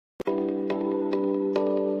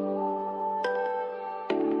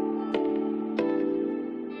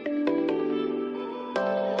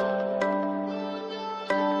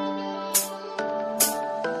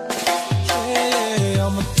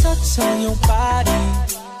touch on your body,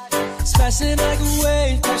 splashing like a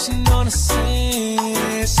wave, crashing on the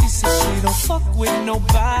sand. She said she don't fuck with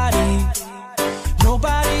nobody,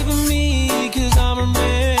 nobody but me, 'cause I'm her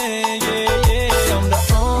man, yeah, yeah. I'm the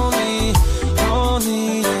only,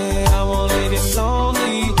 yeah. I won't leave you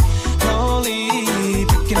lonely,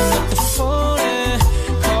 picking up the phone and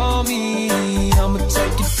call me. I'ma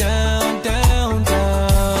take you down, down,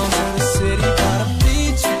 down to the city by the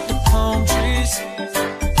beach with the palm trees,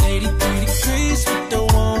 83 degrees with the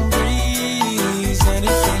warm breeze.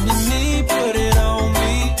 Anything you need, put it on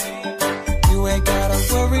me. You ain't gotta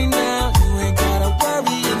worry now, you ain't gotta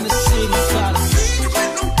worry in the city by the beach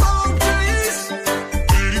with the palm trees,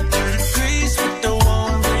 83 degrees with the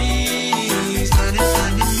warm breeze.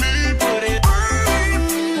 Anything you need, put it on me.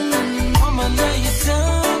 I'ma lay you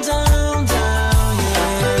down, down, down,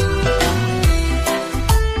 yeah.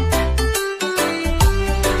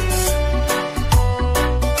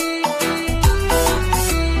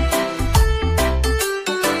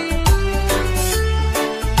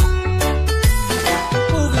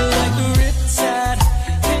 Moving like a riptide,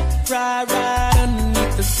 hit right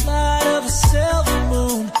underneath the light of a silver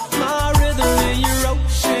moon. My rhythm in your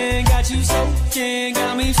ocean got you soaking,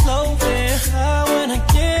 got me floating high when I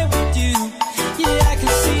get with you. Yeah, I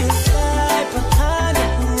can see the light behind the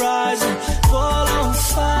horizon, ball on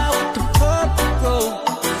fire with the purple glow.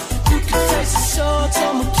 You can taste the salt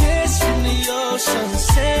on my kiss from the ocean,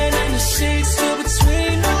 sand in the sheets still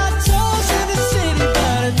between our toes. In the city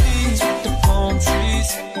by the beach with the palm trees,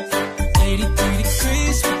 83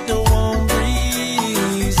 degrees with the warm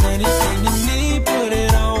breeze. Anything you need, put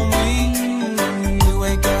it on me. You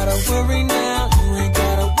ain't gotta worry now, you ain't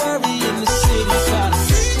gotta worry in the city by the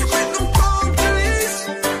beach with the palm trees,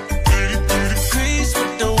 83 degrees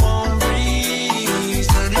with the warm breeze.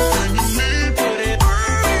 Anything you need, put it on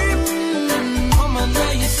me. I'ma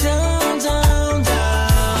lay you down, down,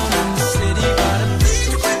 down in the city by the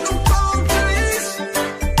beach with the palm trees,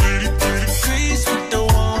 83 degrees with the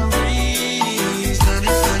warm breeze.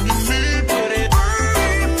 Anything you need, put it on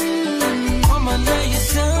me. I'ma lay you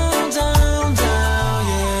down, down, down,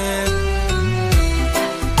 yeah.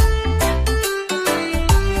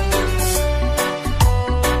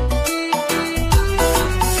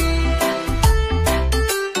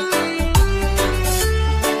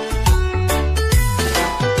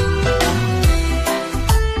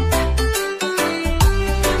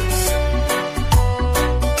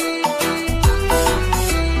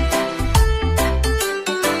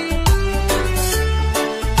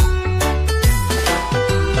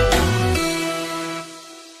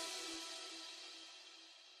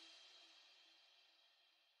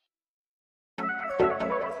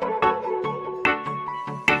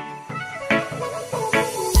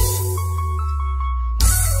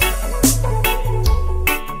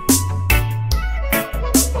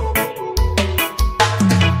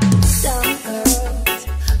 Some girls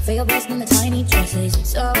feel best in the tiny dresses.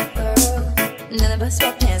 Some girls none but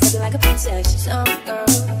sweatpants, looking like a princess. Some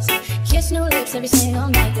girls kiss new lips every single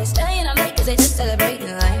night. They're staying up late 'cause they just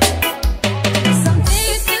celebrating life. Some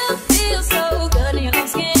days you feel so good in your own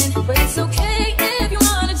skin, but it's okay if you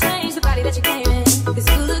wanna change the body that you came in. 'Cause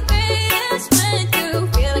you look greatest when you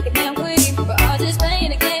feel like a damn queen. We're all just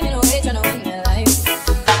playing a game in a way, trying to win your life.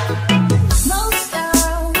 Most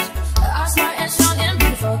girls are smart and strong and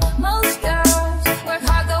beautiful. Most girls work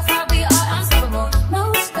hard, go far, we are unstoppable.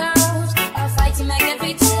 Most girls are fighting like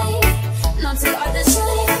every day, not to are the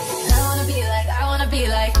same. I wanna be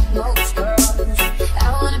like most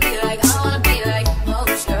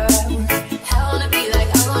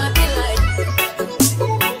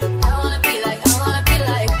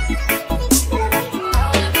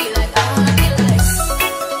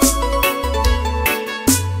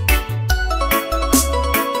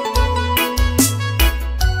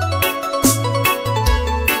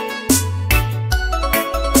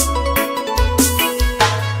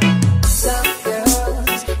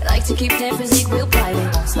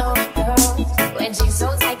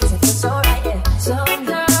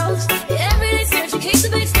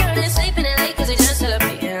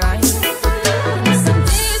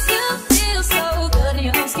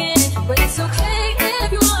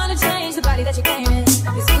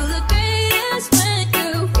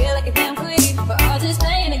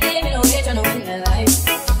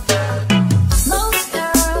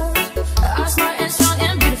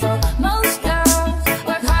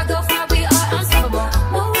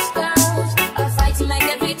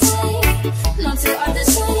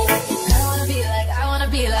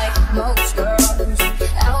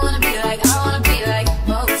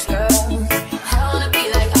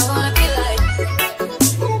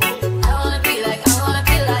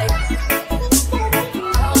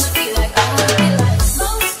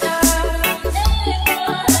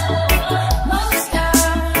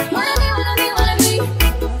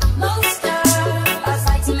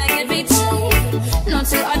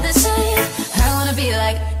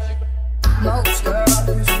most girls. I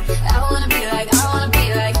wanna be like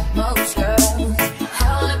most girls. I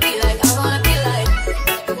wanna be like, I wanna be like,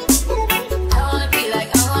 I wanna be like,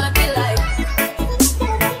 I wanna be like, I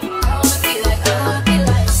wanna be like, I wanna be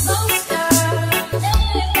like most girls.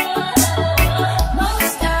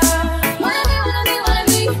 Most girls. Wanna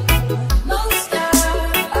be most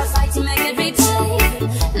girls. I fight to make every day.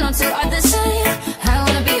 Not too hard to say. I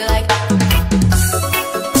wanna be like.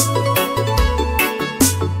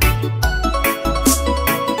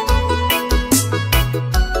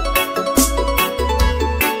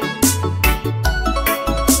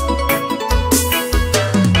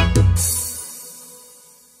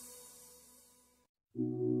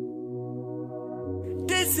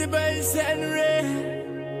 Decibels and rain,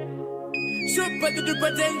 super to the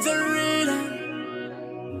potential real.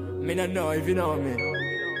 Me not know if you know me.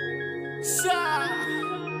 Sha.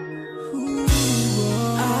 Ooh,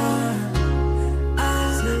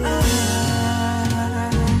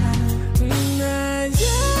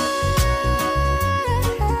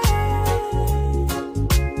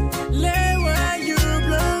 Lay where you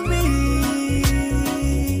blow me.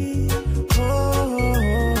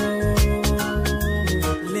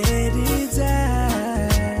 Ladies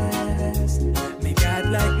ask me God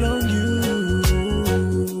like long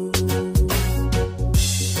you.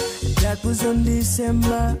 That was on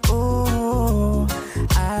December. Oh,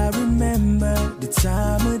 I remember the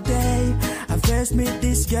time of day I first met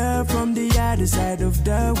this girl from the other side of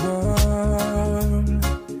the world.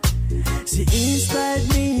 She inspired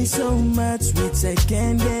me so much, which I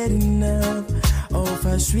can't get enough of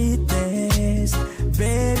her sweetness.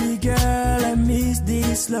 Baby girl, I miss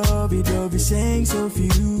this love, it always sings of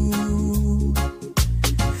you.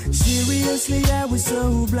 Seriously, I was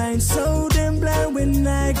so blind, so damn blind when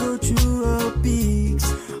I go through her peaks.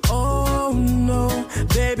 Oh no,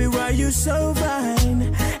 baby, why you so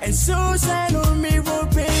fine and so sad on me for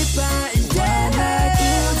paper? Yeah, I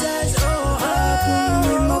could just up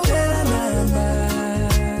with my better number.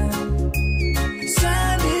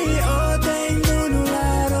 Sunny, oh, thank you, no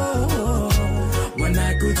laro. When I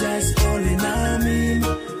could just fall in on me,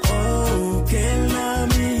 oh, kill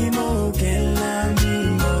me, oh, kill me,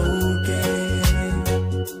 okay.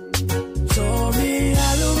 So me,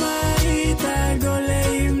 hello, my go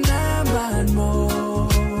lay him na mo.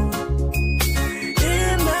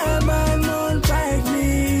 Him na like me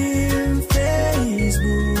in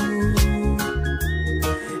Facebook.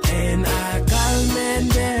 And I call men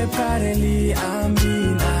de parely I'm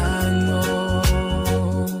being ano.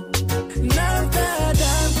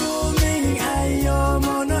 Nagtada kuming ayo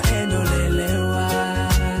mo no eno lelewa.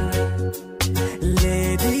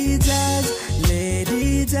 Lady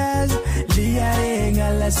Jazz, liya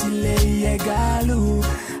ngala sile ye galu,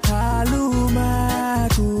 haluma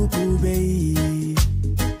kupubei.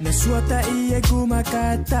 Naswata iye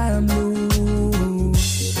kumakatamlu.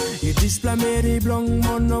 You display me blong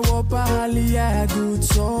mono wopa halia good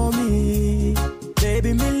so me.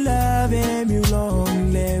 Baby me love him you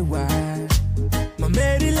long lewa. My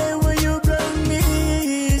mary lewa you bring me.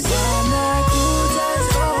 Sana kujas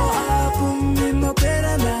oh apum mo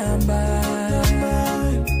pera namba.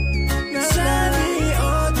 Sunny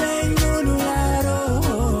oh tengo nularo.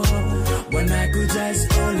 When I could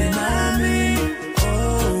just all in on me. Oh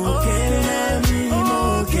kill me, oh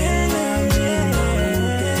kill me.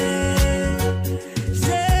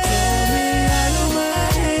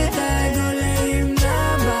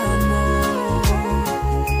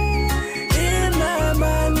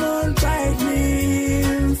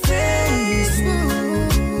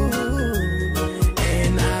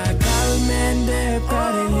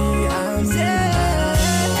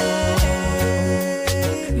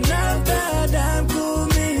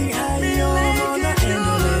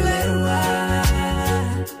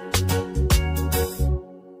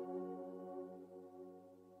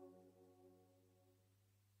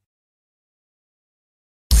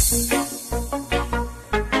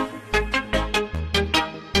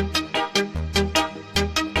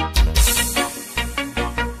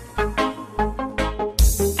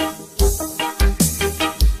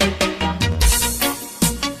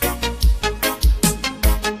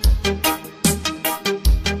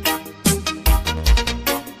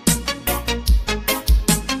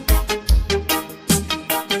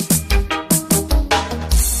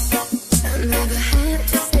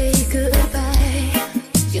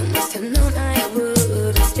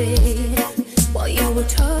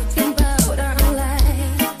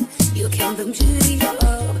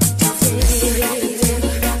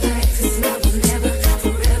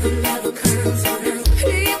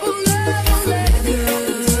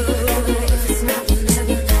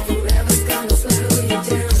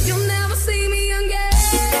 You'll never see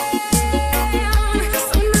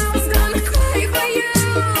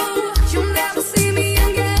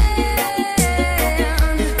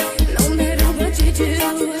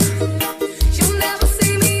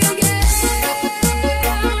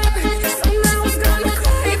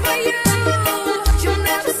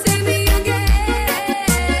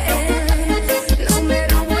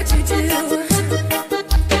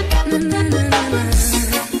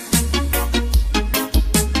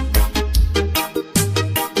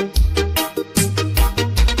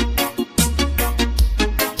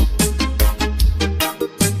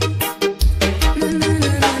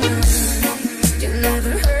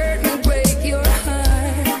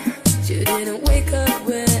didn't wake up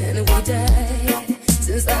when we died.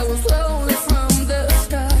 Since I was lonely from the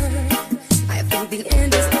start, I think the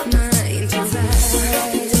end is not mine to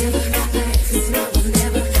ride. Cause love will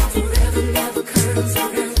never, forever, never comes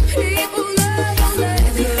around. People never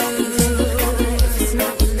let you. Cause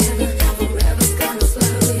love will never, forever's gonna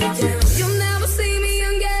slow you down. You'll never see me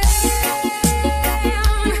again.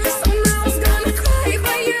 Somehow I'm gonna cry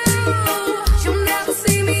for you. You'll never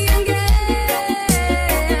see me again.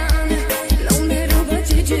 No matter what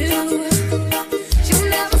you do. You'll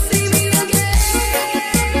never see me again.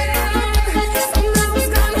 Somehow I'm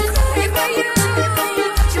gonna cry for you.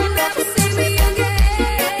 You'll never see me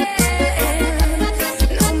again.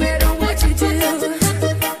 No matter what you do.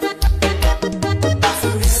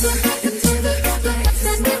 Forever and ever, like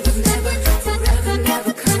this never, never, forever,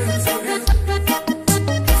 never comes around.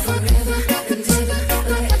 Forever and ever,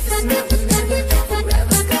 like this never, never,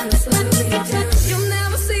 forever's gonna slow me down. You'll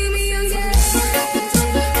never see me again. Somehow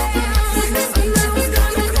I'm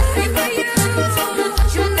gonna cry for you.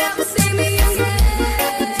 You'll never see me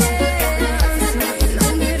again. No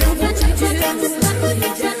matter what you do,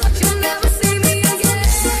 you'll never see me again.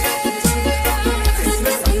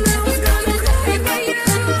 Somehow I'm gonna cry for you.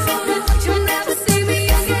 You'll never see me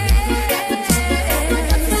again.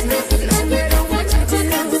 No matter what you do,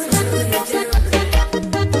 forever and ever,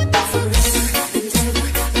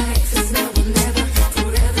 like this never, never,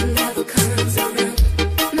 forever, never comes around.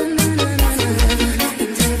 No, no, no, no, no. Forever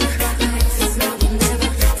and ever, like this never, never,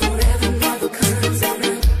 forever, never comes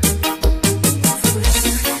around.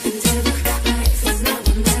 Forever and ever, like this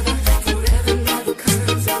never, never, forever, never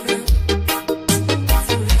comes around.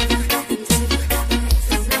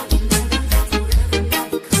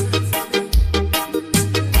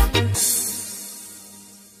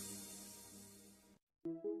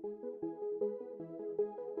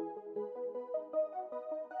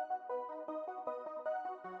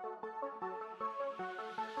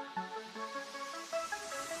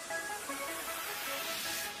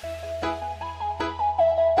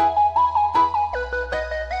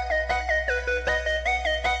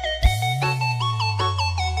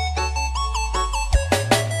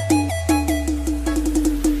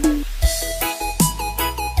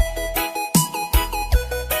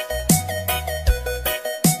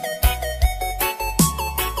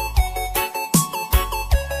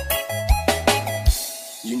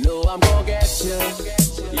 You know I'm gonna get you,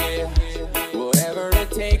 yeah. Whatever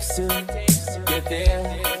it takes to get there.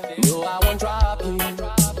 No, I won't drop you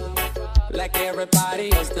like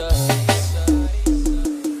everybody else does.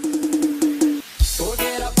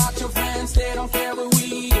 Forget about your friends, they don't care where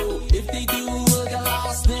we go. If they do, we'll get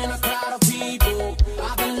lost in a crowd of people.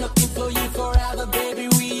 I've been looking for you forever, baby.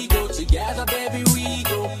 We go together, baby. We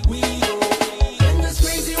go, we go. In this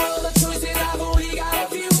crazy world of choices, I've only got a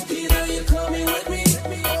few. Either you're coming with me,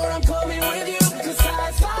 or I'm coming with you. Cause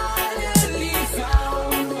I finally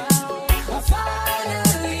found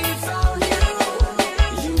you.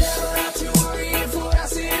 You never have to worry if what I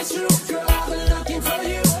say is true. Girl, I've been looking for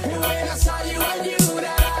you. And when I saw you, I knew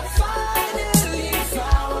that I finally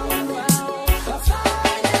found you.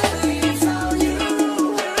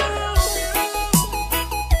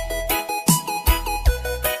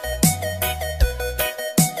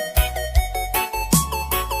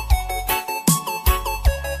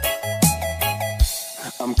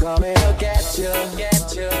 I'm coming to get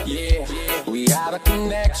you, yeah. We have a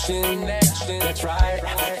connection, that's right.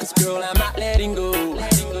 Cause girl, I'm not letting go.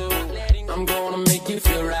 I'm gonna make you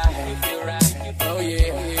feel right. Oh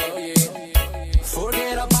yeah.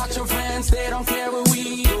 Forget about your friends, they don't care where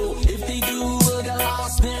we go. If they do, we'll get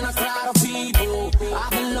lost in a crowd of people.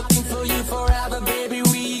 I've been looking for you forever, baby.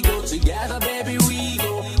 We go together, baby. We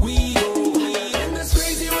go, we go. In this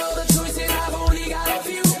crazy world of choices, I've only got a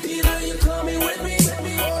few. Either you're coming with me,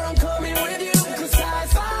 or I'm coming with you. Cause I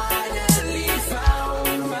finally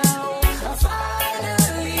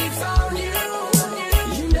found you.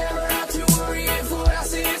 You never have to worry if what I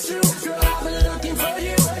say is true.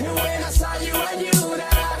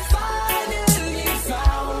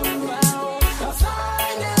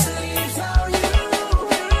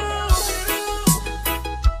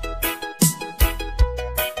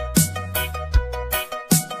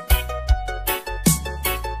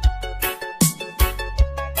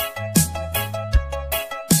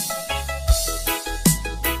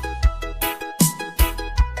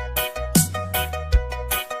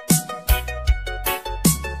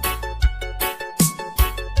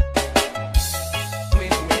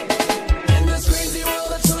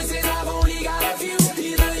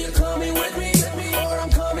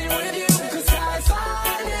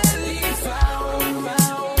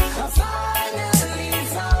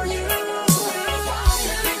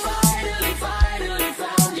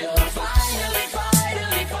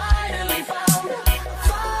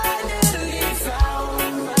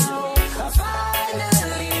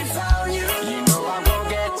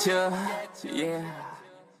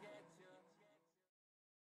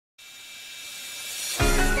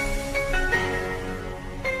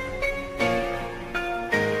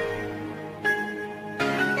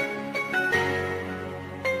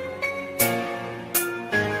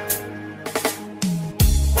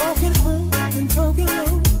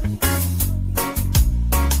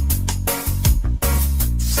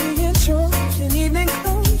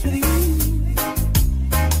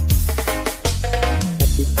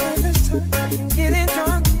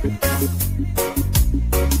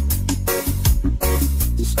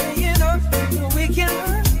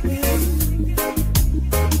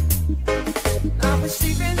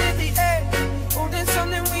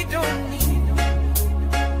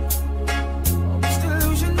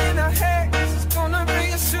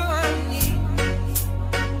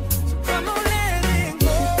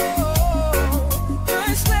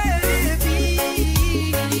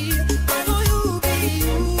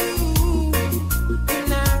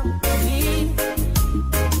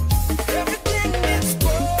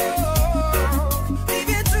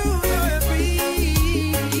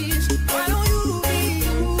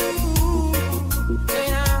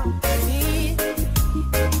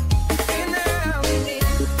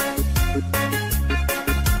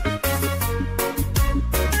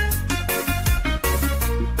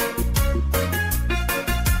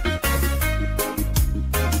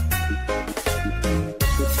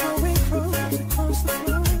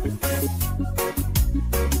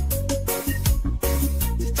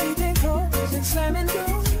 Keeping close and slamming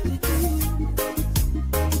doors.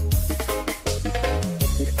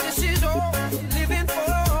 If this is all we're living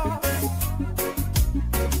for,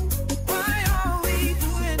 why are we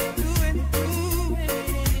doing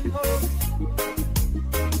more?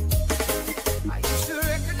 I used to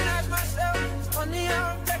recognize myself on the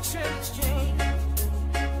directions change.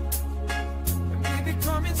 And we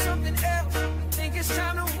becoming something else. I think it's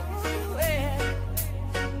time to walk away.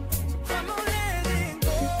 So come on, let it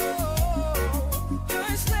go.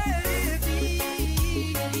 Just let it be.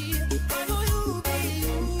 I know you'll be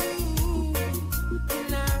you.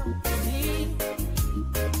 Now me,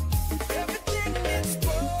 everything is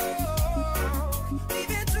broke.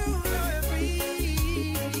 Leave it to the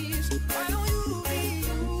breeze. I know you'll be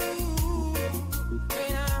you.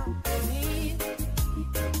 Now me,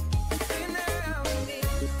 now me.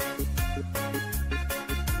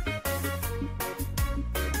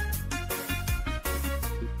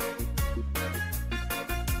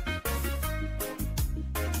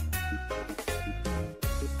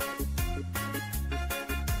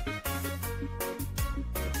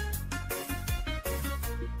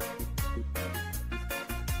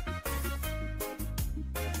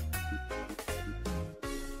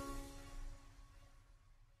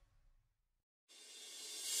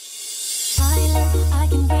 Silent, I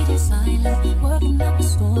can read your silence, working up a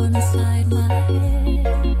storm inside my head.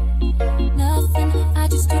 Nothing, I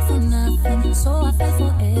just stood for nothing, so I fell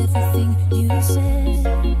for everything you said.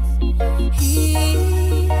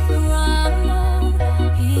 Hear the rumble,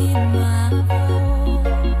 hear my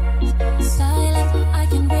voice. Silent, I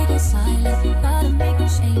can read your silence, gotta make a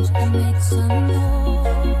change and make some noise.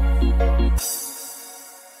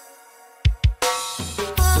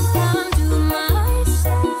 Undo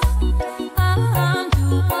myself, undo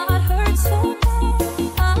what hurts so bad,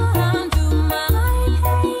 undo my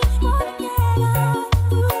pain, wanna get out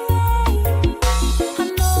the way. I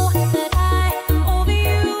know that I am over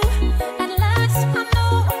you, at last I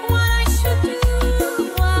know what I should do.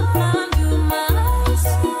 Undo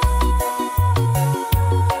myself.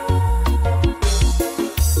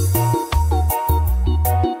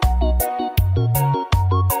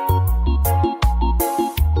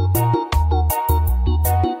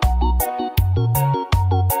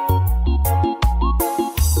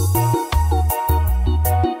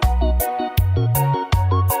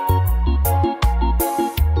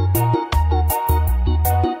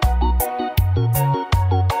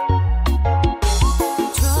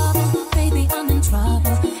 Trouble, baby, I'm in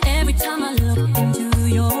trouble. Every time I look into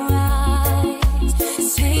your eyes,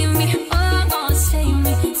 save me, oh, gonna save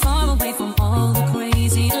me, far away from all the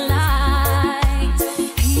crazy lights.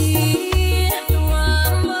 Hear the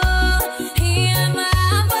rumble, hear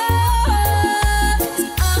my voice.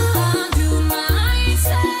 Undo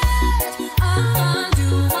myself, undo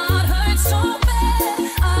what hurts so bad,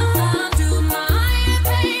 undo my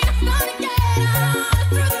pain, gonna get out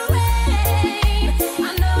through the rain.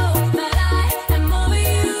 I know that I am over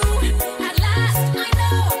you, at last I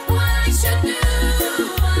know what I should do.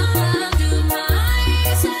 Undo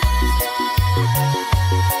myself.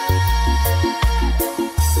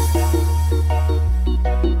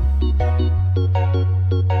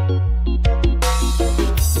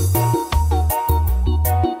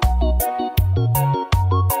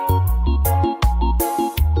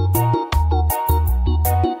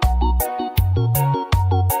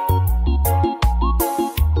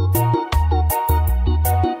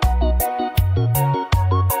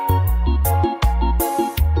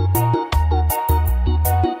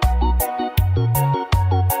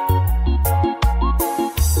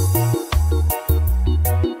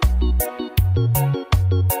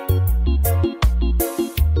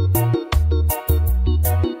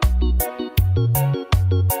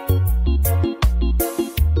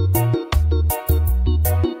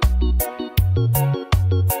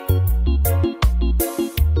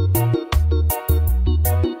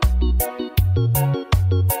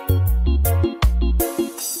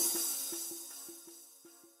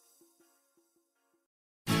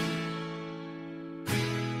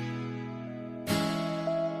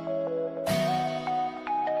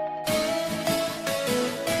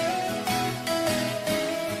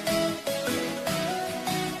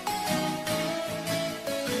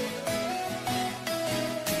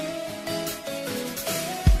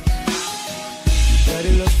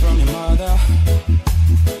 Dirty looks from your mother.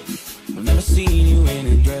 I've never seen you in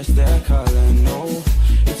a dress that color, no.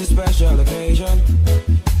 It's a special occasion.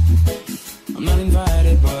 I'm not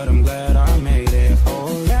invited, but I'm glad I made it.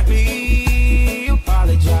 Oh, let me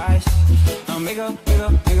apologize. Now make up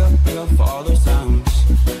for all those times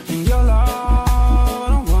in your life.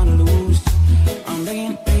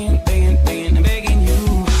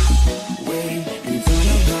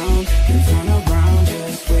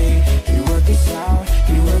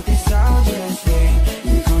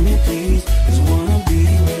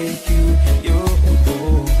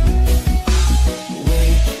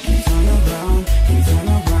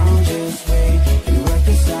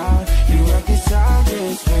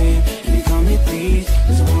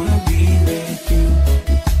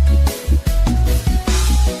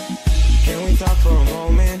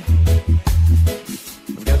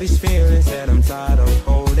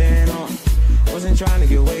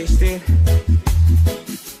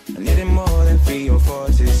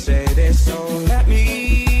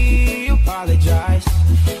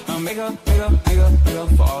 make up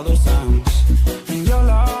for all those times. And your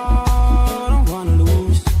love, I don't wanna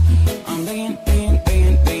lose. I'm begging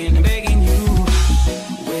you.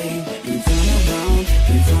 Wait, can you turn around?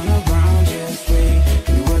 Can you turn around? Just wait.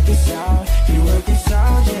 Can you work this out? Can you work this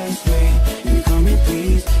out? Just wait. Can you come here,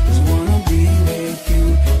 please? Just wanna be with you.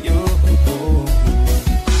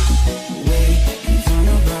 Wait, can you turn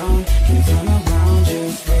around? Can you turn around?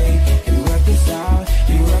 Just wait. Can you work this out?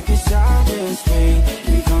 Can you work this out? Just wait.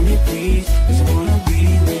 Can you come here, please? Just wanna be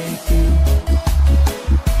with you.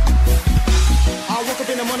 I woke up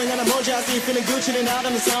in the morning and I'm all jazzy, feeling good, chilling out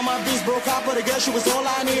on the sound. My beats broke up, but the girl, she was all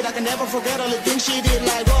I need. I can never forget all the things she did.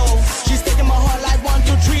 Like, oh, she's taking my heart like 1,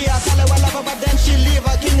 2, 3. I tell her I love her, but then she leave.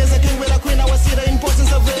 A king is a king with a queen. I will see the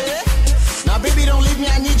importance of it. Now, baby, don't leave me.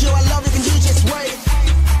 I need you. I love you. Can you just wait?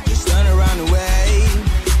 Just turn around and wait.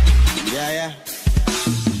 Yeah.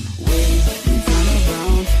 Wait, can you turn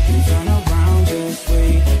around? Can you turn around? Just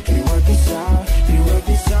wait. Can you work this out? Can you work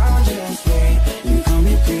this out? Just wait. Can you come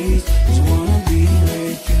here, please? Just wanna be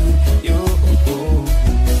with you.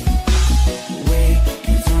 Wait,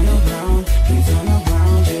 can you turn around? Can you turn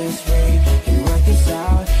around?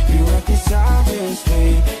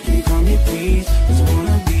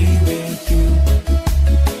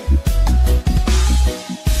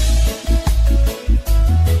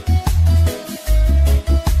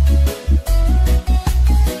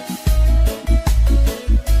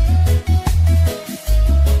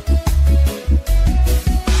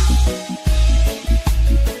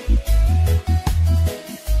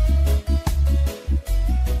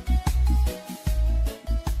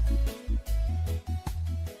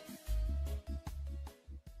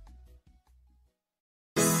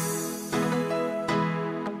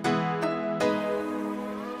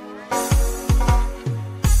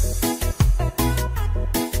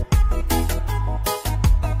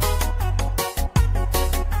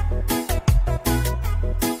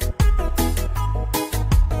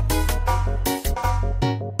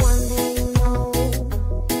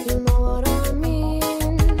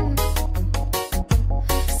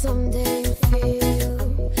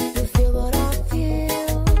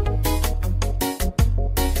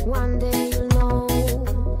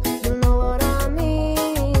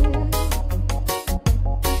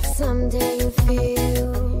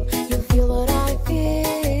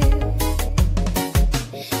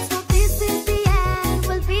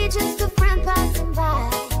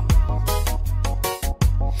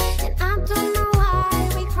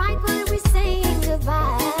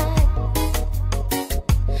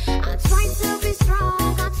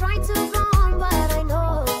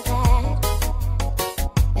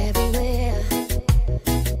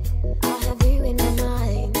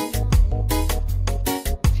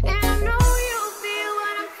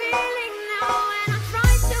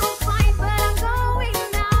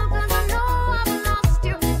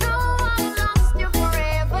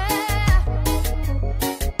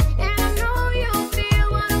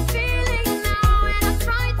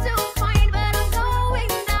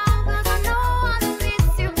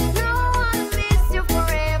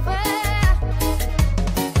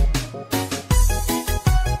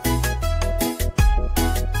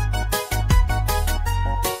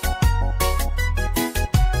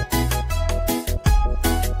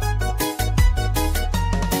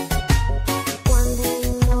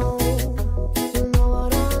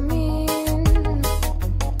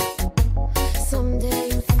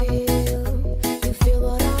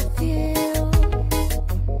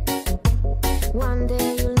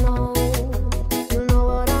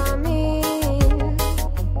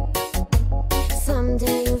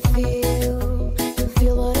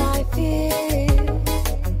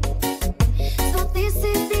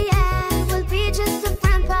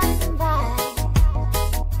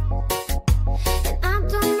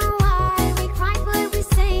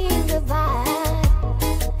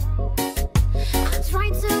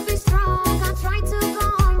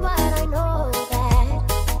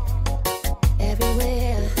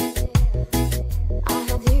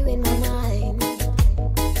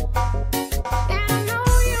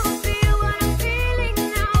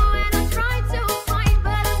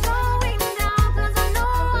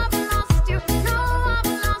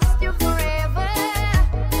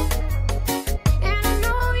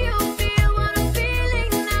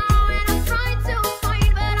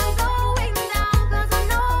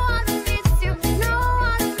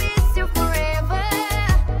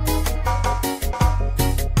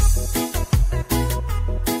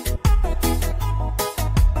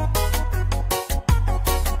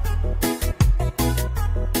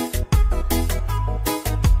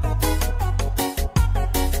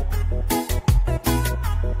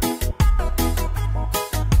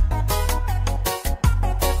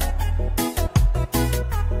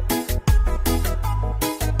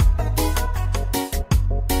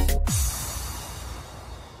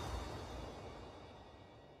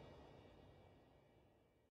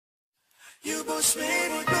 You both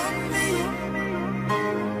made it on me.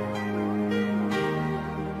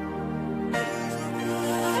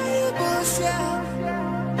 You both, yeah.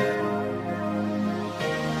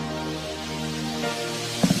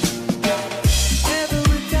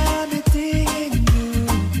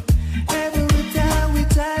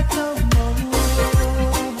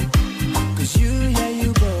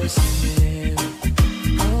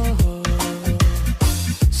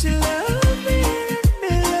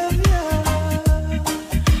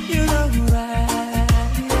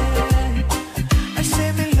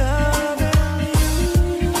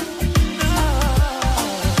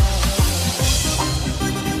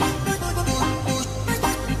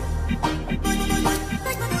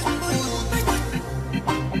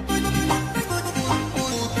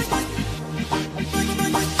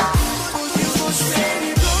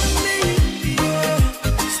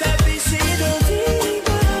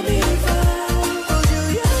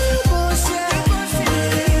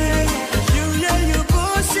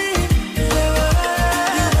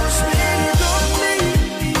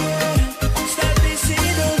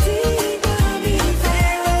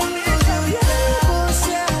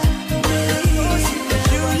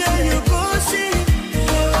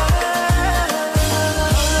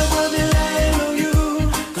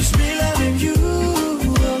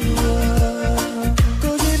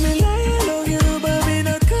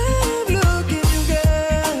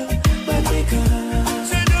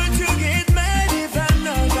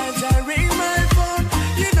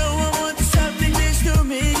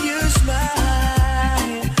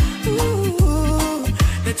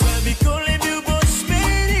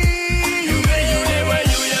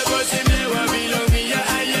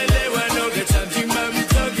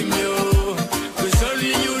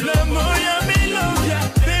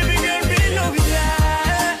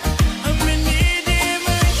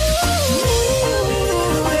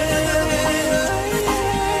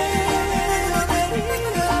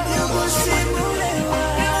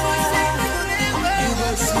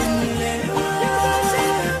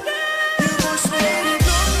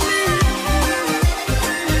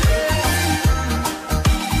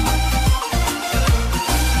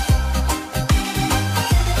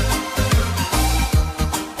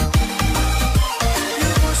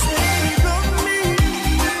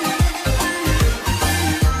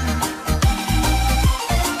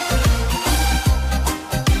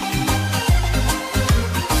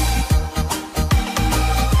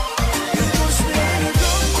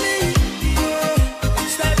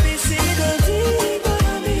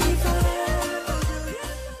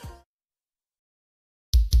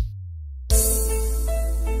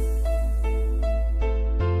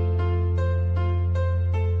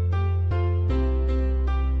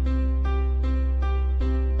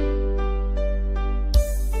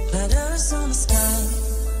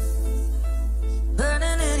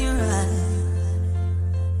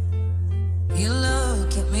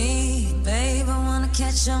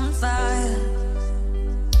 On fire,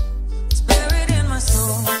 it's buried in my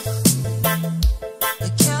soul,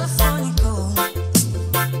 the California gold.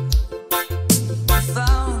 I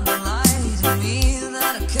found a light in me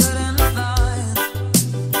that I couldn't find.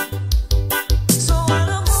 So when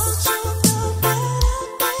I want you to find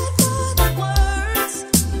the words,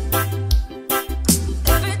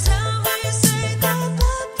 every time we say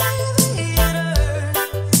goodbye, baby, it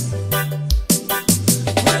hurts.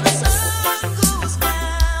 When the sun goes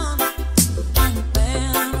down and the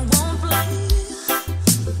band won't play,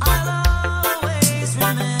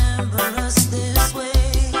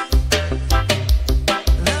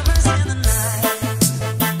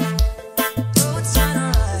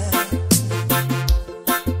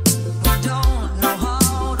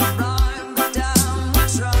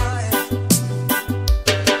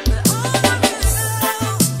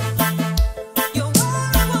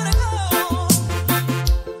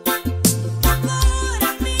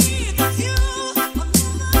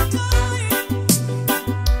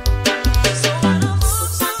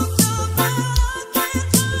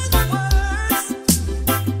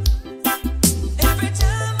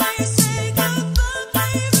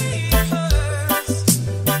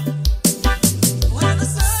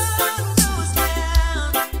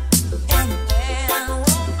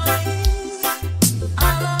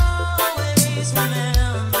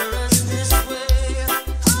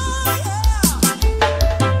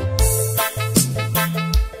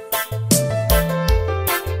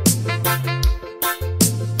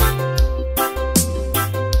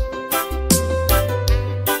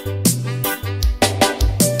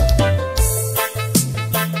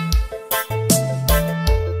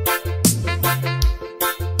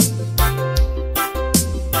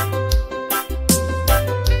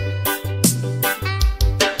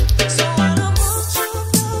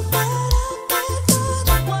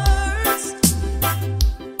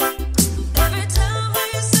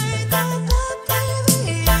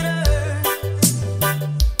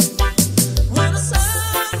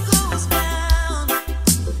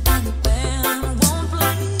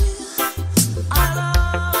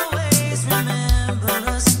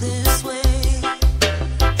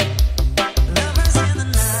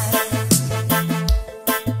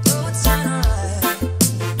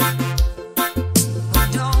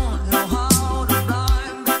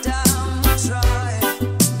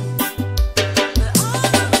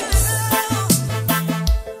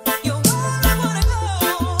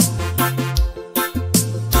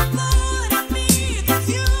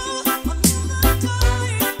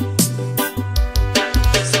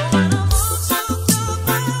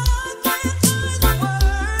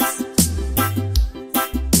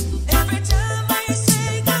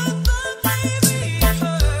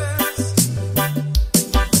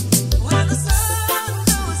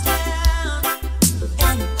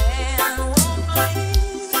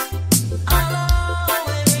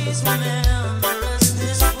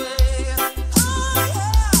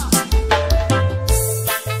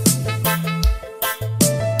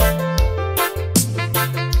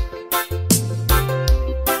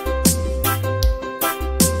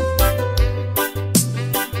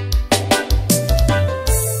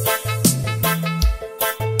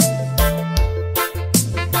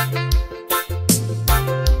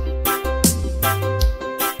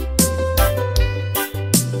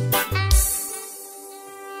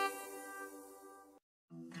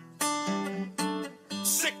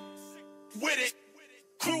 Sick with it,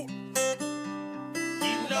 crew.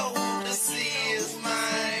 You know this is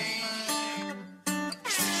mine.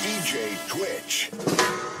 DJ Twitch.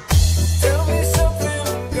 Tell me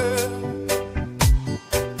something good.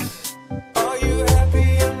 Are you happy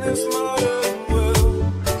in this modern world?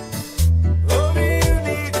 Or do you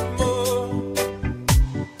need more?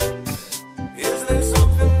 Is there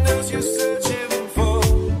something else you're searching for?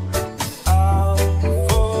 I'm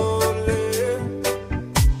falling.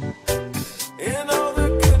 In all the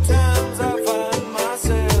good times I find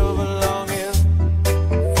myself longing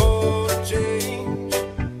for change.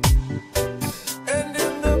 And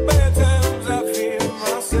in the bad times I feel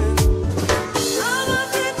myself. I'm a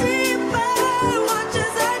bit deeper, watch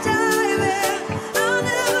as I dive in. I'll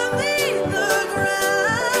never leave the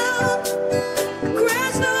ground.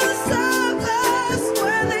 Crash to the surface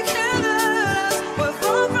where they can't hurt us. We're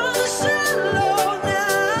far from the shallow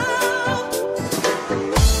now.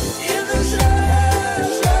 In the shallow,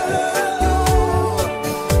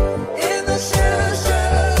 in the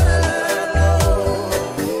shallow,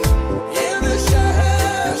 in the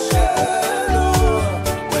shallow,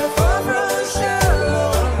 we're far from the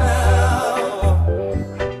shallow now.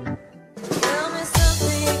 Tell me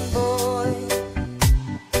something, boy.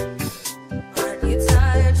 Aren't you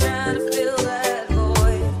tired trying to fill that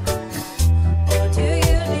void? Or do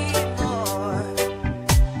you need more?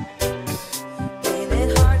 Ain't it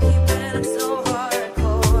hard keeping it so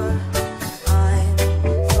hardcore? I'm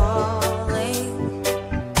falling.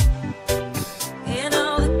 In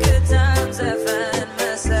all the good times I find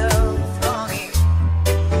myself longing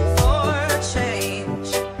for change.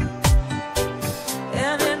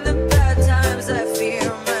 And in the bad times I fear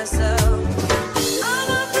myself. I'm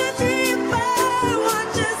a bit deeper,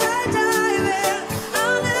 watch as I dive in.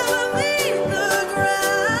 I'll never leave the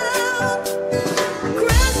ground.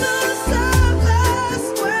 Crash to the surface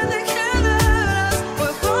where they can't hurt us.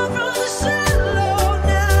 We're far from the shallow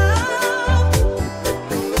now.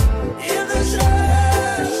 In the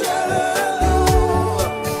shallow,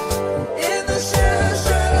 in the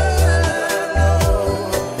shallow,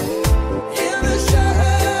 in the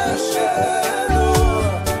shallow,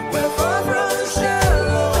 we're far from the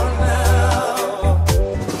shallow now.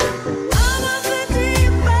 I'm a bit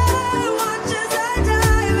deeper, watch as I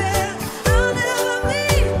dive in. I'll never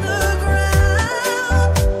leave the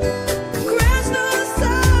ground. Crash to the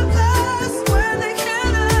surface where they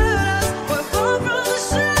can't hurt us. We're far from the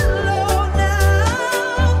shallow now.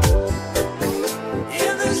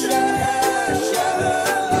 In the shallow,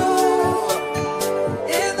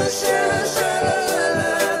 in the shallow,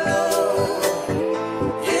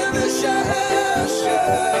 in the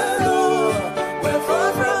shallow, we're far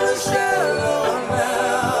from the shallow now.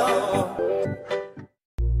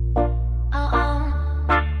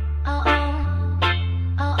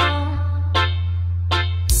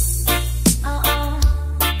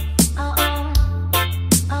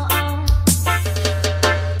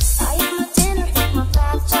 I eat my dinner in my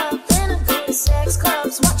bathtub, then I go to sex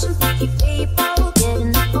clubs, watching freaky people getting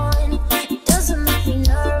it on. It doesn't make me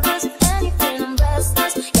nervous, if anything I'm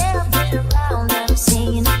restless. Yeah, I've been around and I'm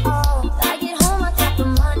seeing it all. I get home, I tap the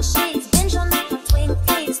munchies, binge on all my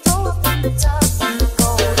Twinkies, throw up in the tub and I go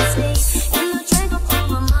to sleep. And I drink up all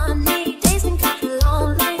my money, days been kinda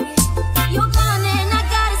lonely. You're gone and I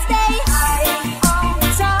gotta stay high all the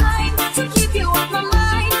time to keep you off my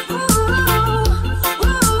mind.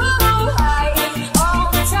 High all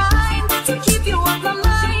the time to keep you off my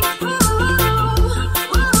mind.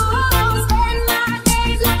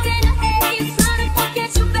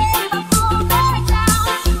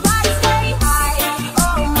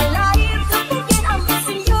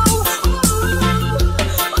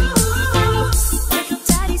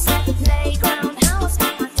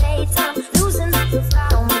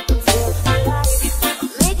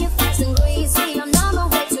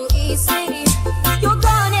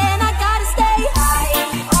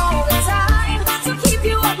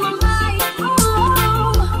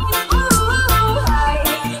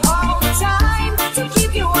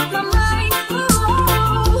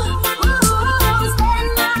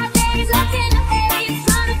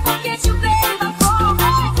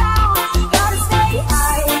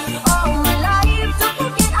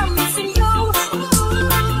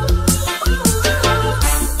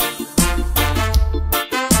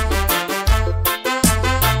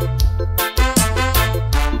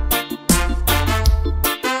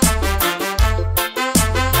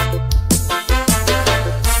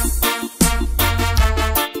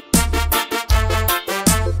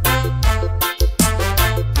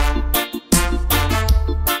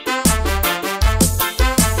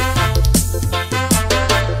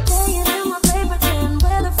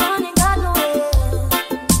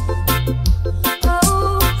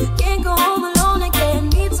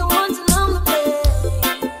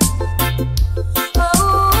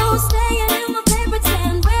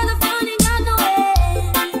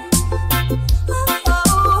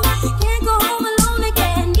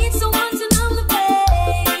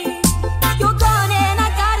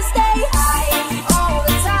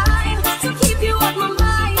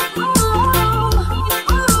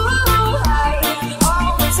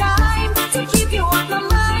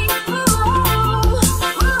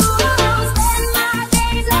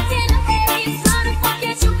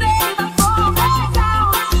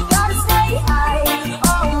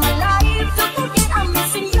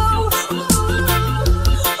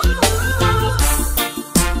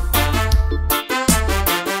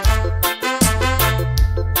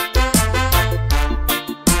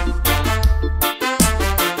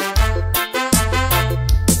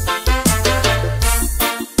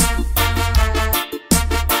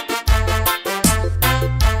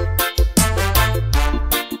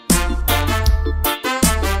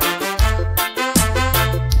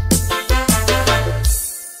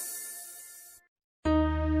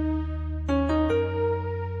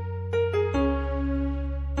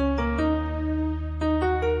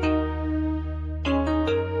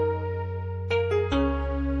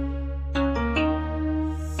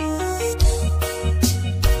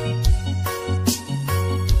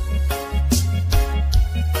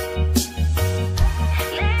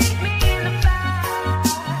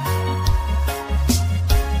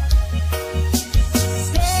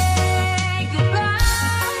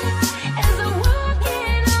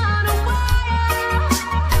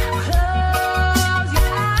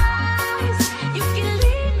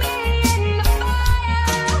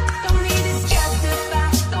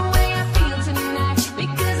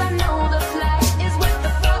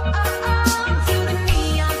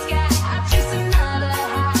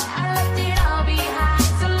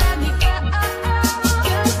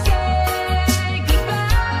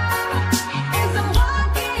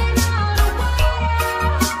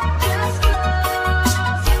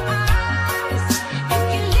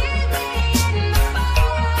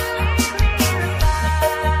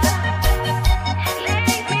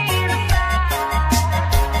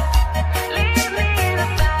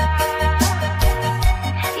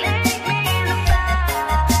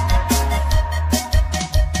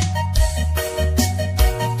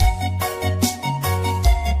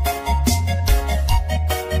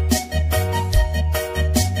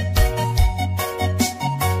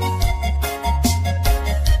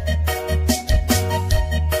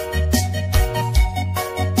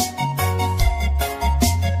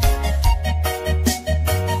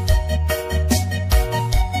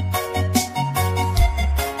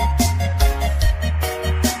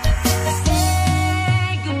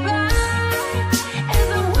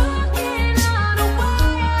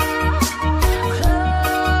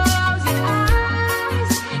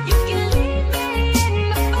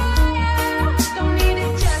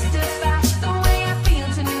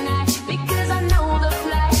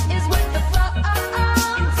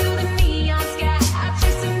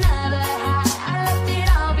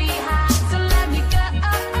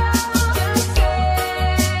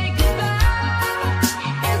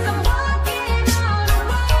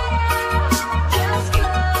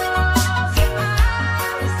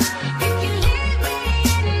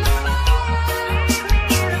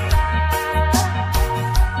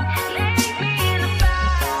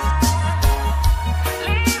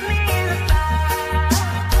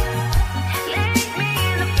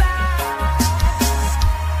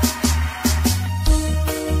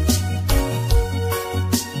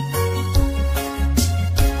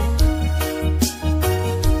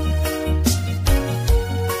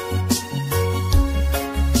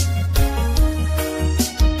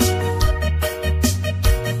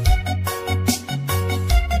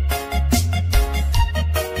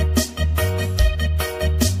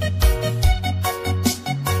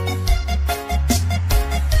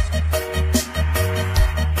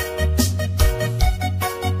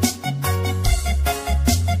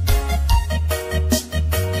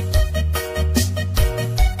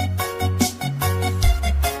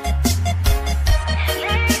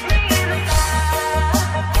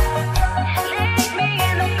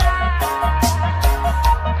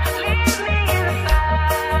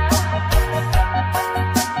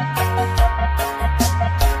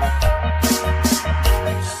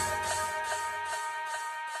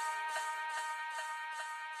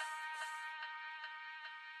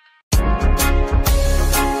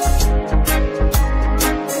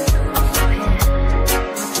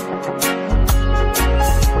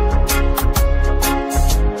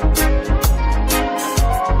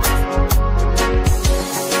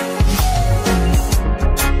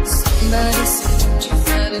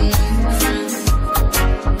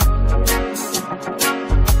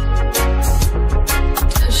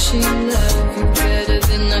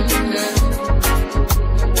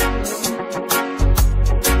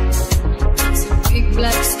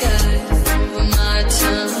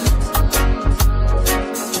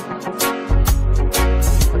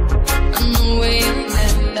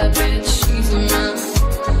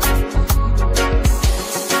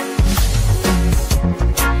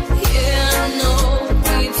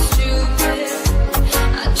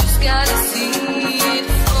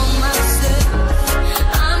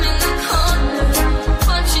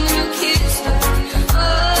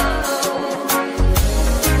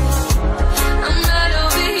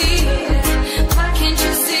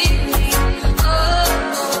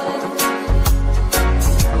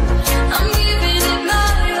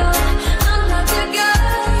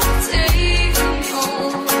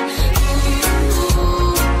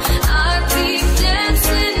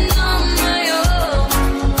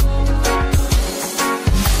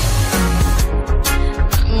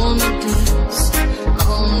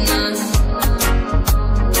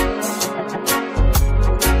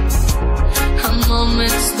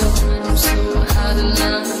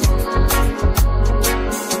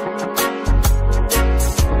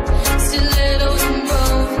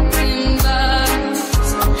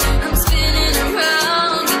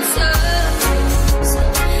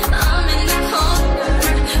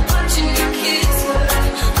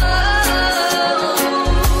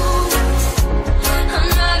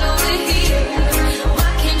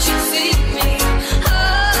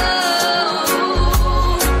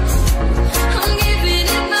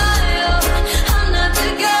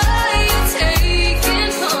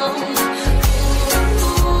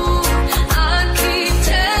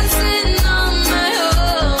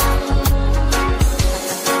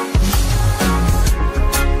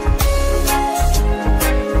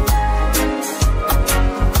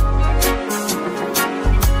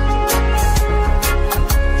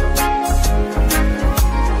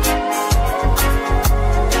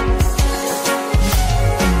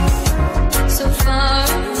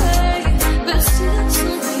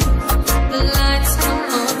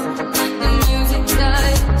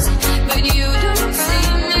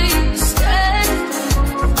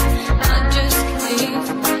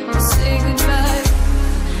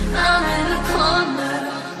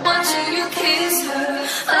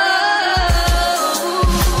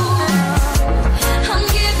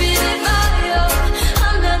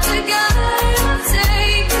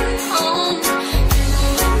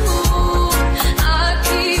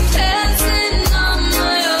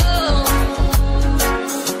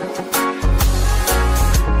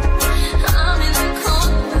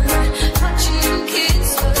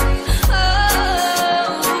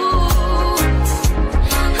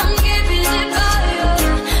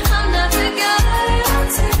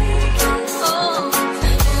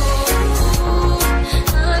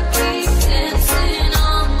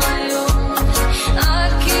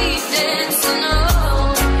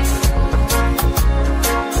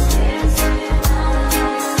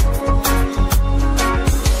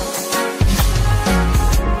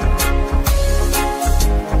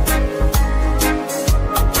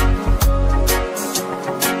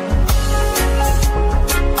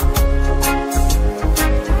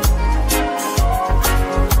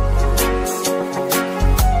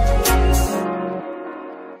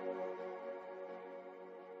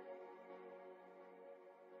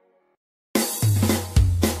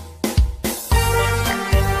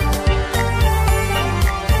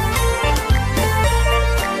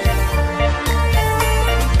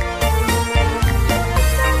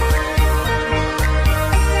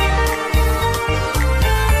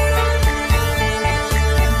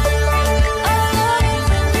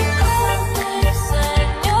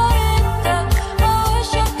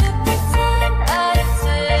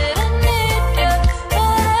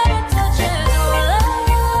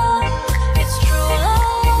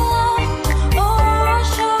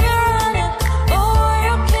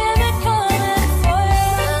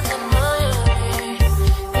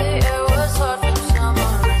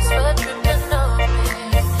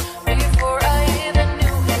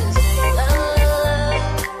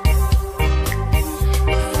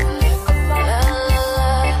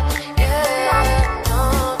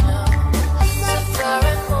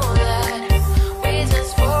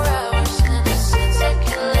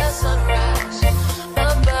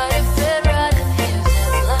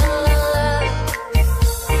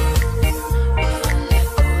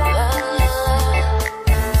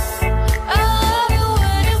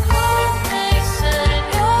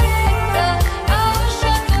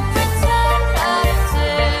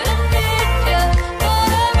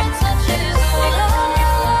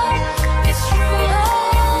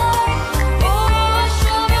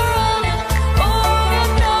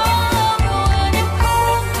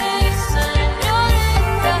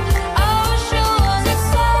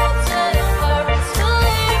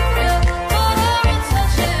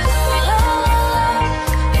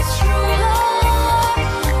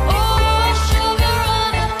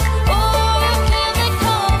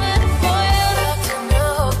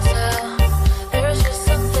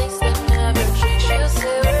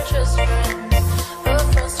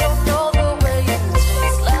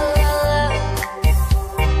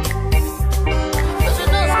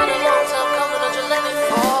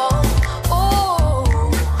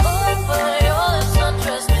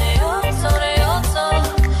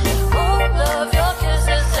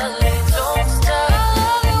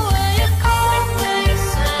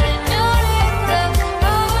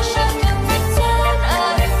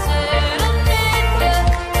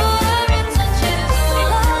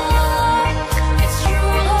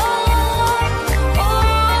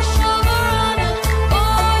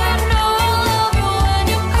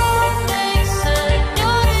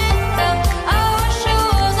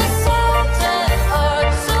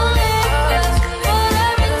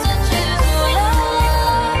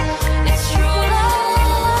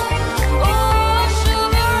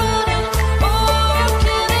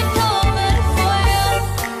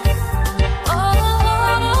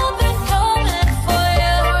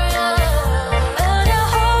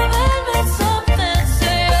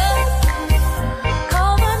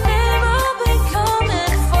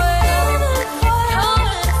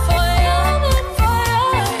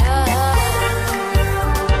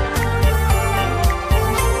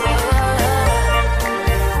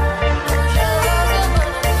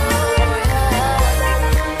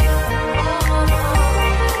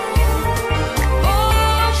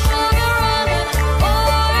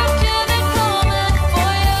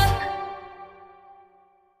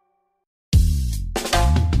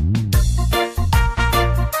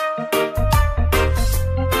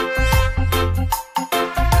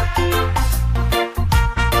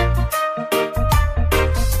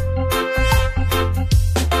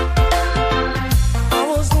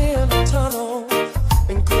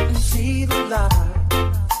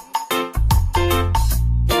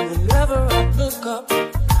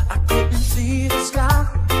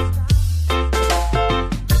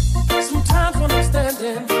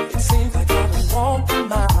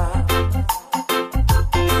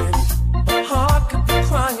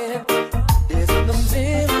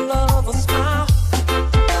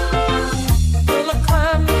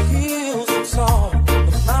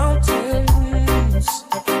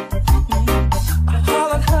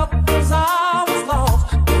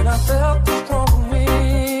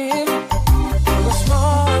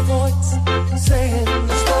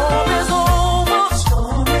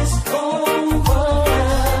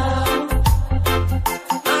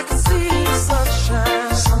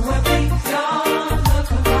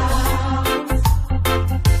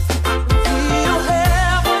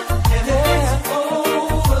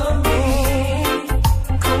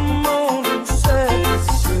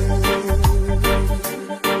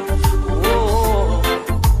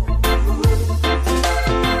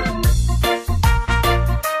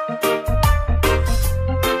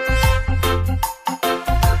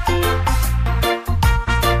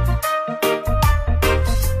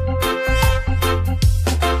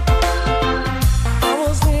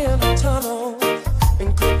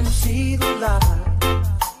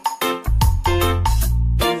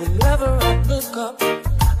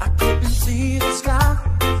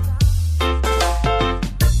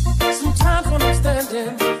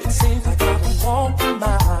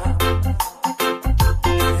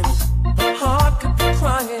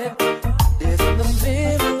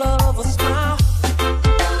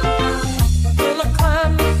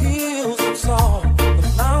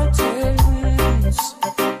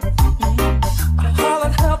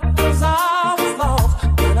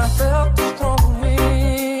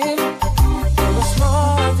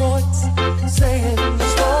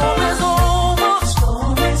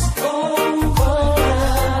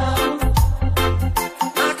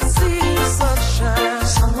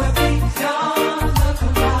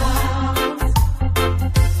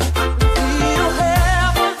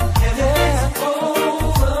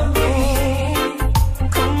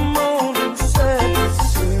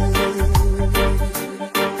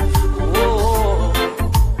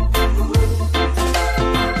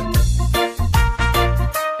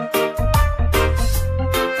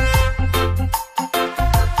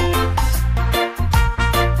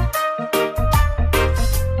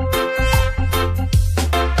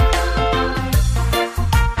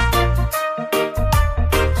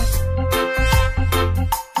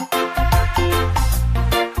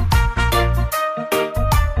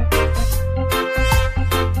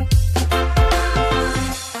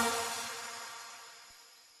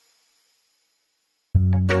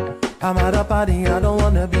 I'm at a party I don't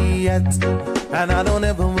wanna be at, and I don't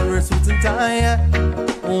ever wear a suit and tie yet.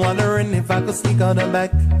 Wondering if I could sneak out the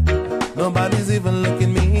back. Nobody's even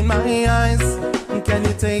looking me in my eyes. Can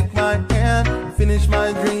you take my hand, finish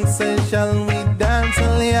my drink, say shall we dance?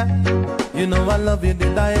 Well, yeah, you know I love you,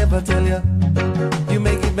 did I ever tell you? You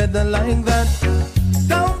make it better like that.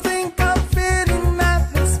 Don't think I'm fitting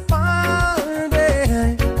at this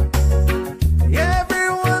party.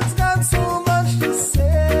 Everyone's got so much to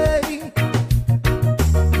say.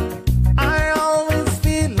 I always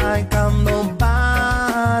feel like I'm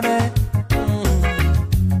nobody.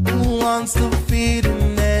 Who wants to fit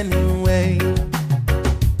in anyway?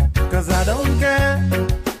 Cause I don't care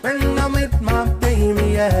when I'm with my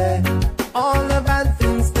baby, yeah. All the bad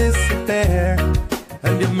things disappear,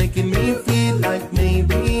 and you're making me feel like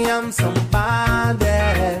maybe I'm somebody.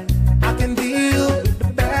 I can deal with the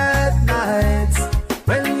bad nights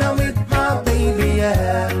when I'm with my baby,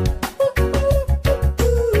 yeah.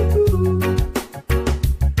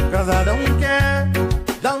 Cause I don't care,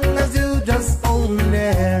 long as you just hold me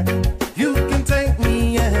there. You can take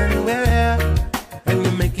me anywhere, and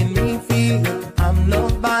you're making me feel like I'm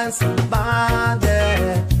loved by somebody.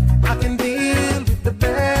 I can deal with the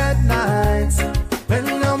bad nights when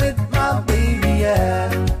I'm with my baby, yeah.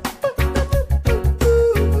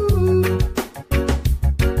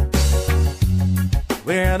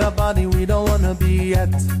 We're at a party we don't wanna be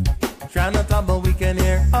at, trying to talk but we can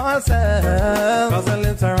hear ourselves. Cause our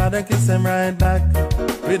lips are rather kiss them right back.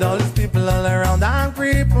 With all these people all around, I'm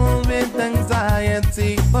crippled with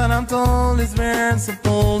anxiety, but I'm told it's where I'm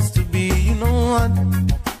supposed to be. You know what?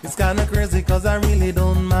 It's kinda crazy cause I really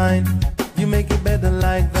don't mind. You make it better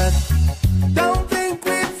like that. Don't think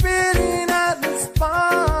we fit in at this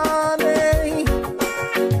party.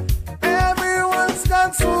 Everyone's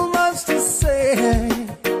got so much to say.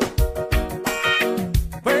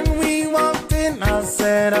 When we walked in I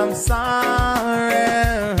said I'm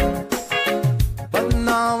sorry, but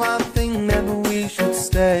now I think that we should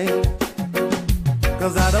stay.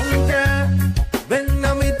 Cause I don't care when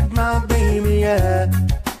I'm with my baby, yeah.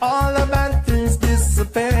 All the bad things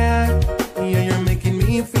disappear. Yeah, you're making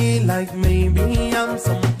me feel like maybe I'm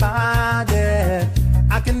somebody.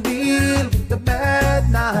 I can deal with the bad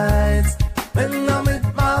nights when I'm with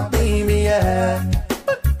my baby, yeah.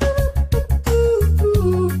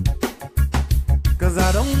 Cause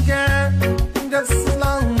I don't care, just as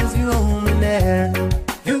long as you hold me there.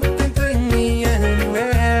 You can take me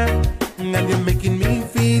anywhere, and you're making me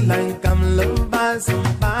feel like I'm loved by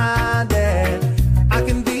somebody. I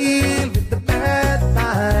can deal with the bad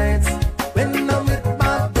nights when I'm with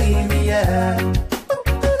my baby, yeah.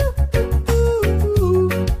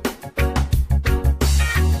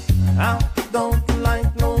 I don't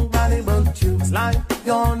like nobody but you. It's like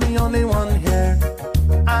you're the only one here.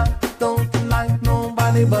 I don't like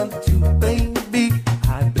nobody but you, baby.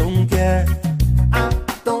 I don't care. I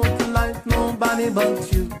don't like nobody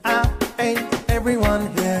but you. I hate everyone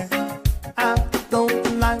here. I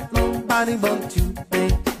don't like nobody but you,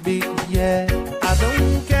 baby, yeah. I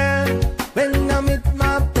don't care when I'm with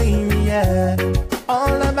my baby, yeah. All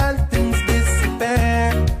the bad things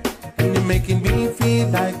disappear, and you're making me feel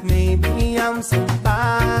like maybe I'm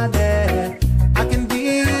somebody. I can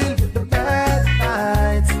deal with the bad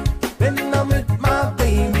nights when I'm with my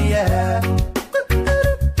baby, yeah.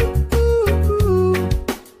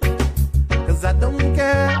 Cause I don't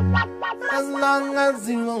care as long as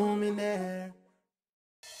you hold me there.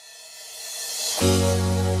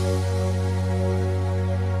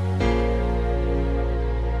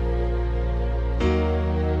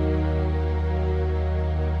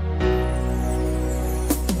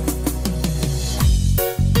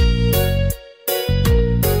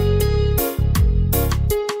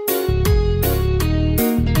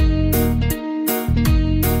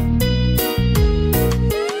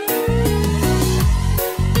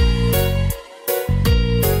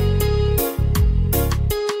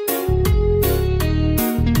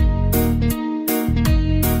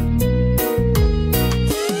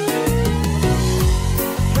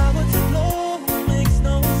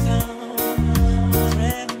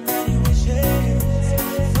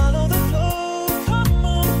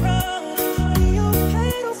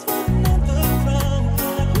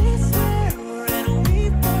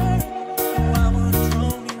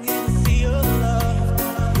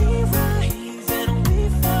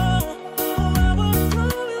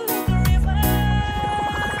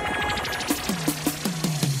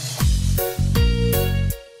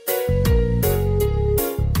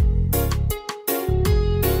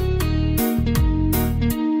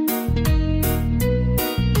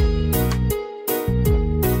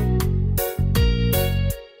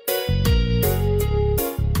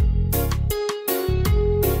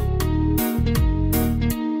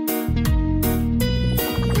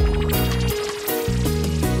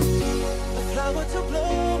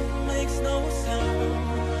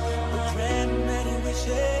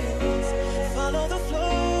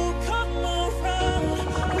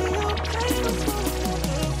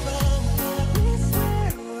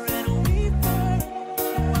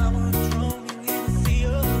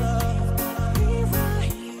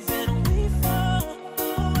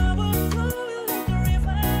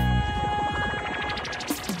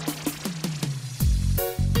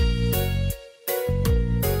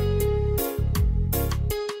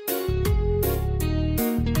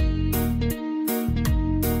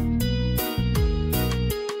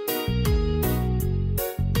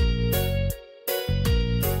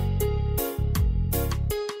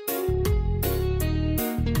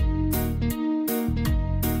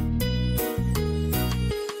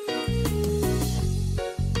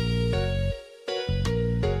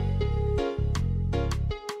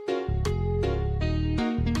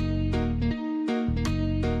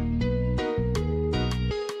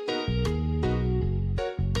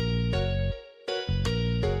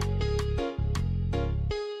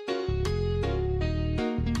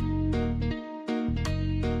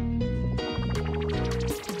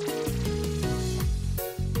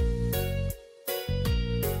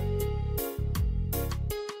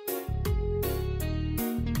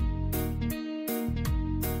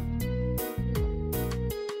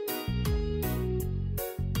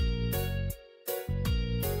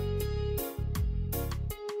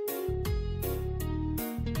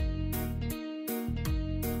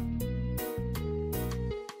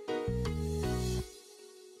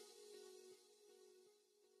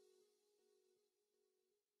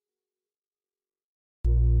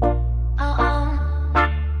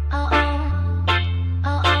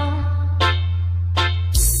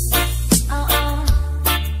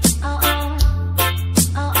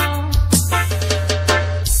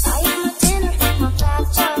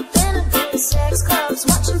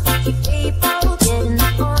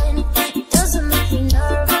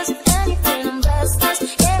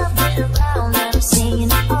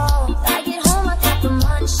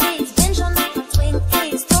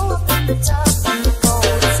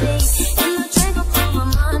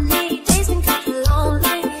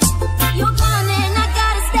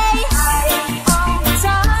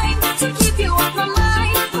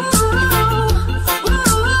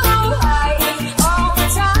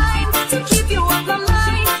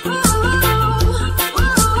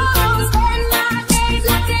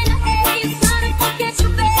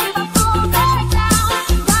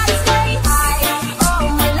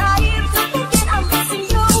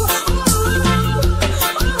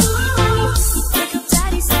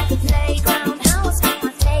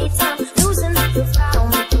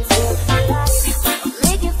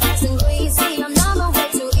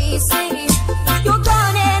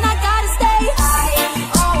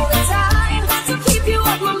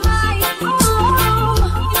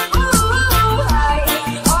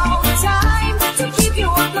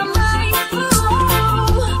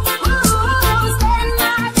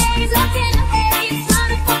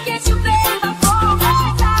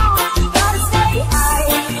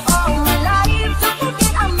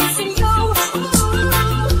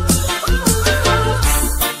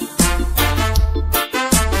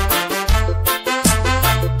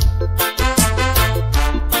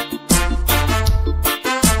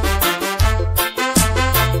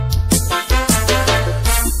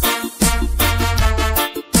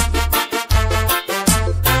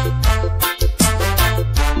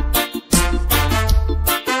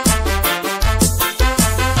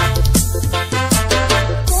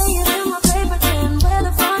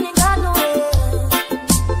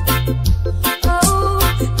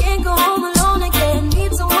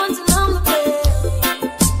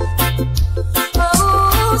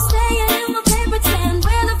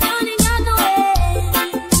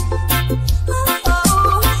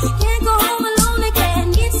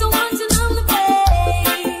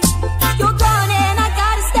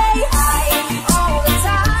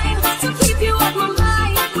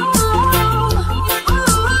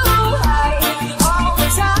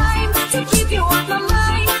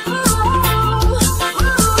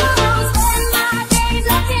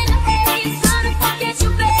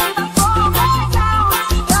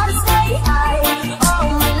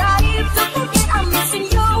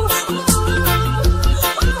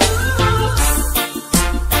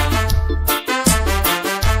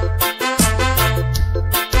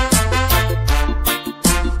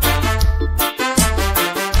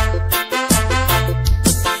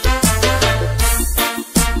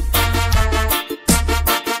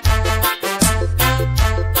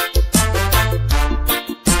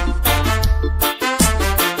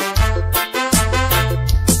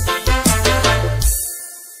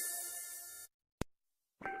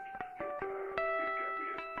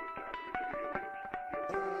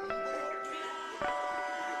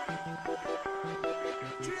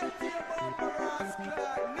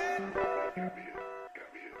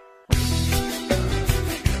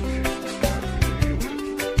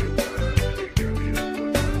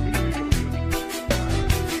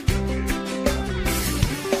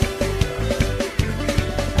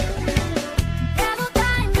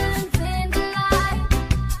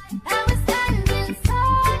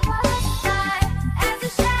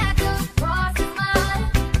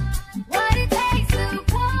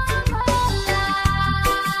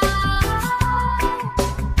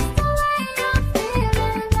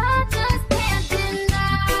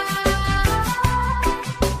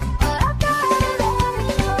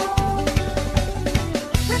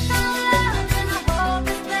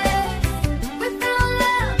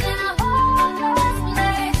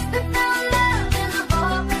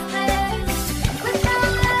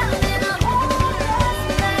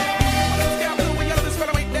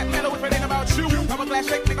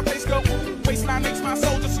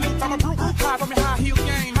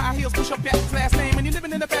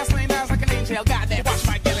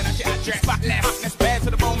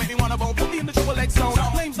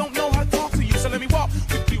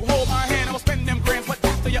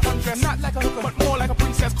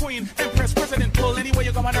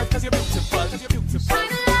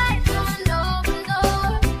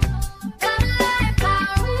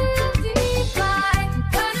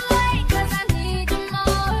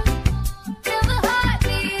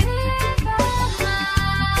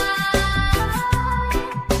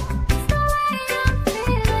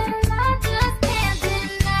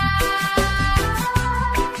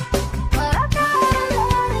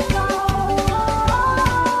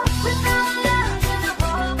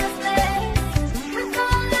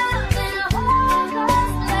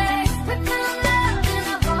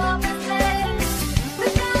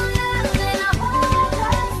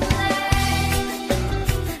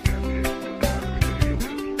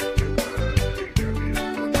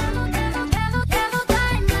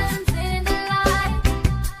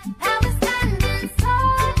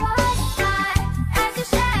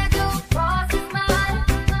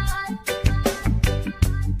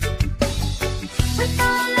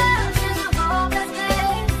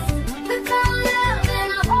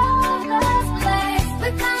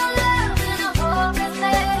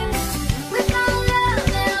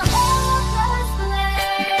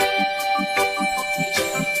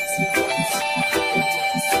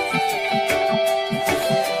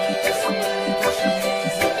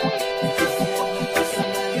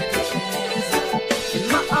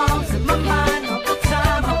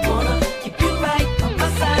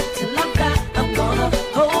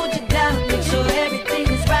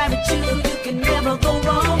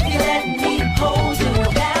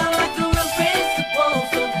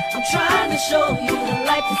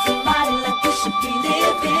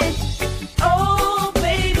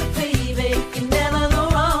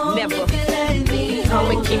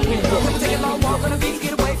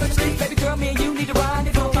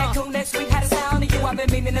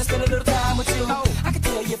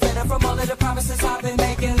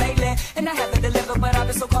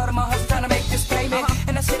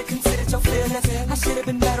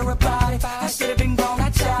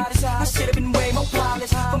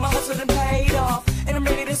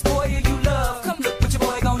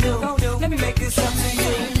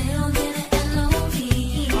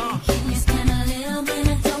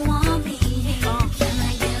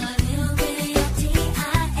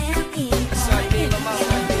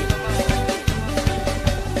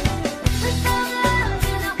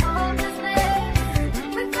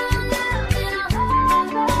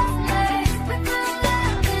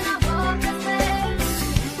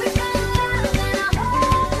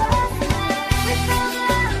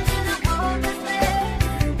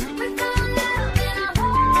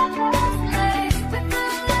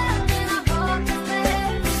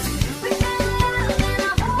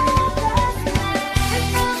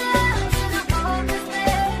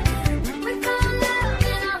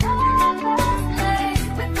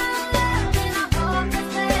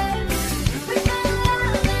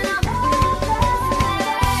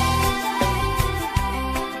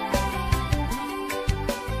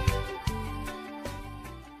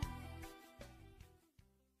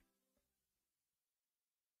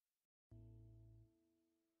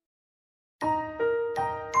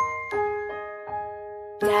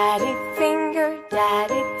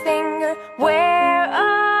 Daddy finger, where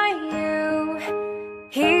are you?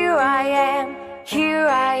 Here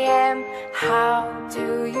I am, how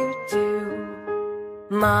do you do?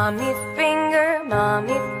 Mommy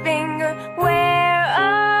finger, where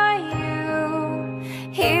are you?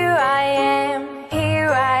 Here I am,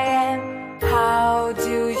 how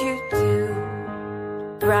do you do?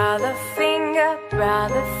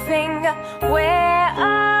 brother finger, where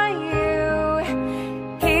are you?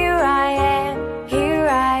 Here I am, here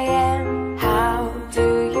I am, how do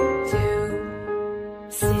you do?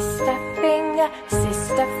 Sister finger,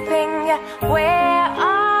 where